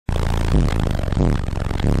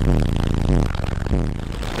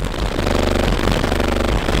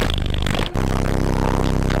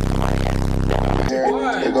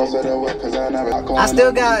I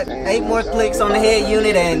still got 8 more clicks on the head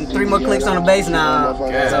unit and 3 more clicks on the bass knob.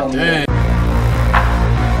 So.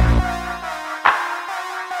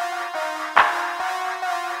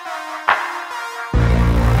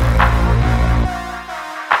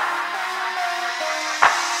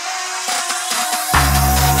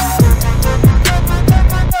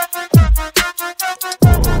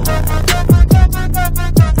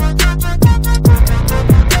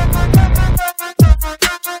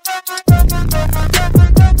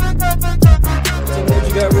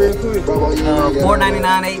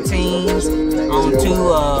 $499 18s on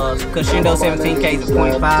 2 Crescendo 17Ks of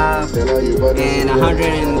 0.5 and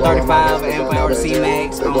 135 amp hour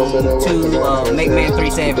cmaxx on 2 Make Man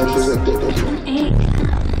 370s.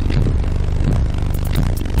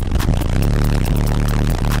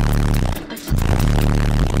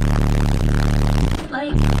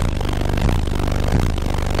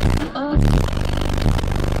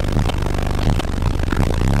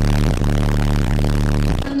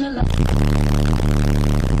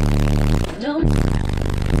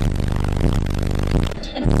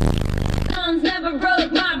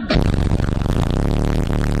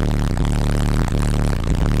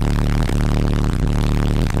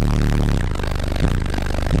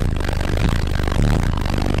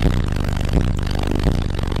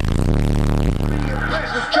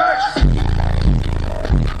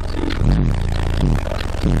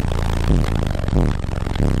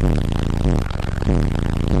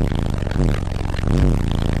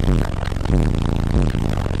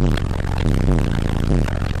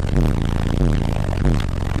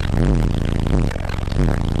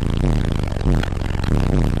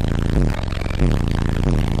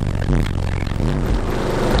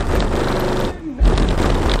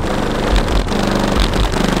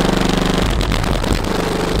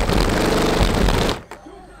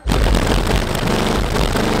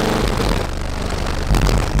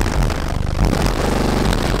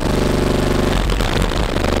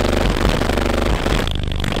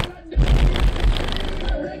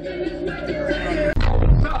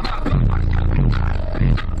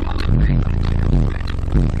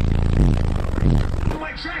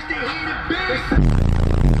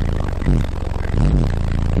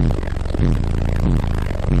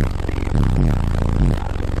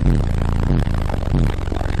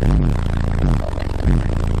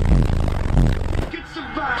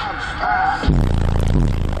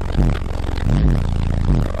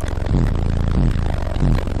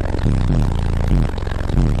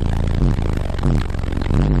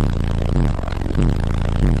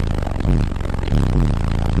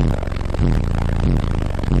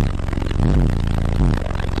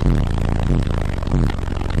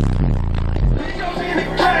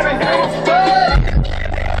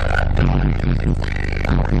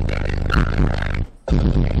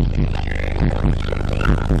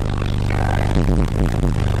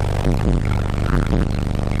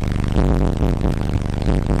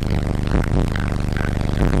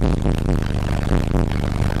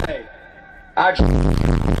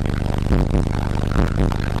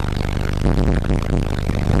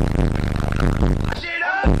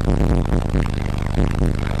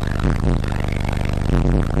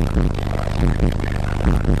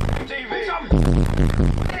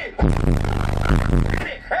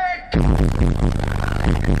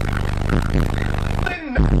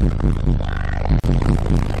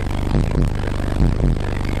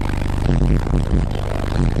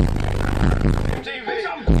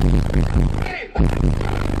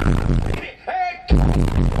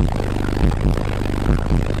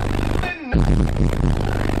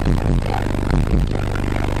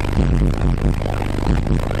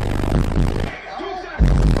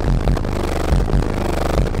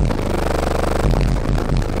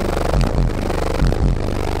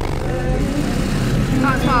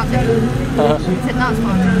 Is it not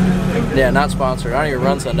sponsored? Yeah, not sponsored. I don't even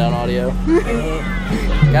run Sundown Audio.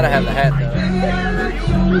 Gotta have the hat though.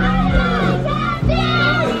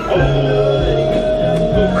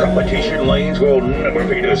 Oh, competition lanes will never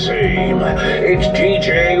be the same. It's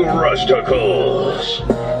DJ Rusticles.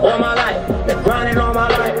 All my life, been grinding all my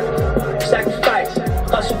life. Sacrifice,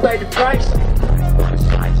 hustle paid the price. One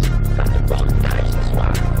slice, got the rolling dice. That's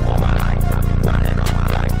why all my life I've been grinding all my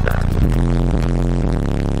life.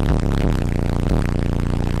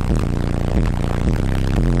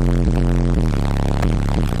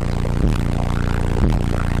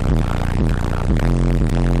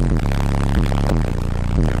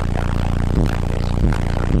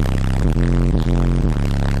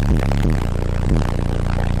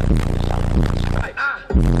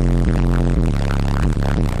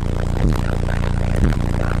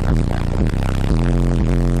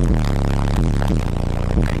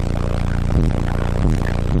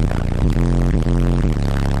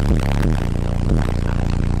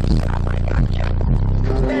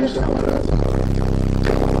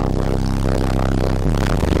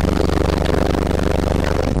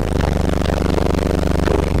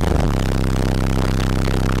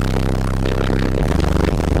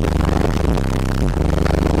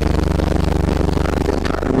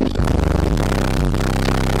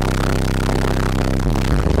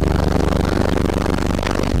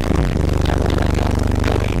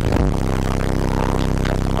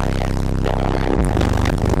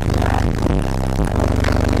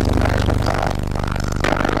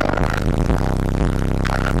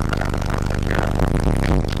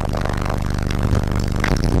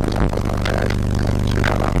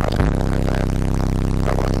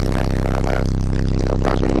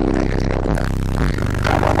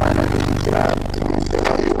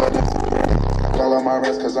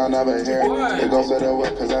 cause I never hear. It goes to the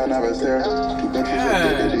whip cause I never stare.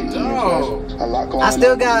 I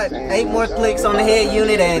still got 8 more clicks on the head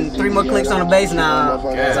unit and 3 more clicks on the bass now.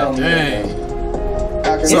 God dang.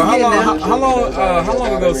 So how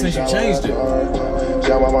long ago since you changed it?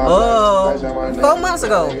 4 months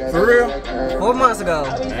ago. For real? 4 months ago.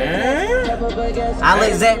 I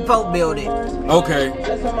let Zach Pope build it. Okay.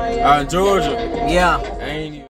 Out in Georgia. Yeah. I ain't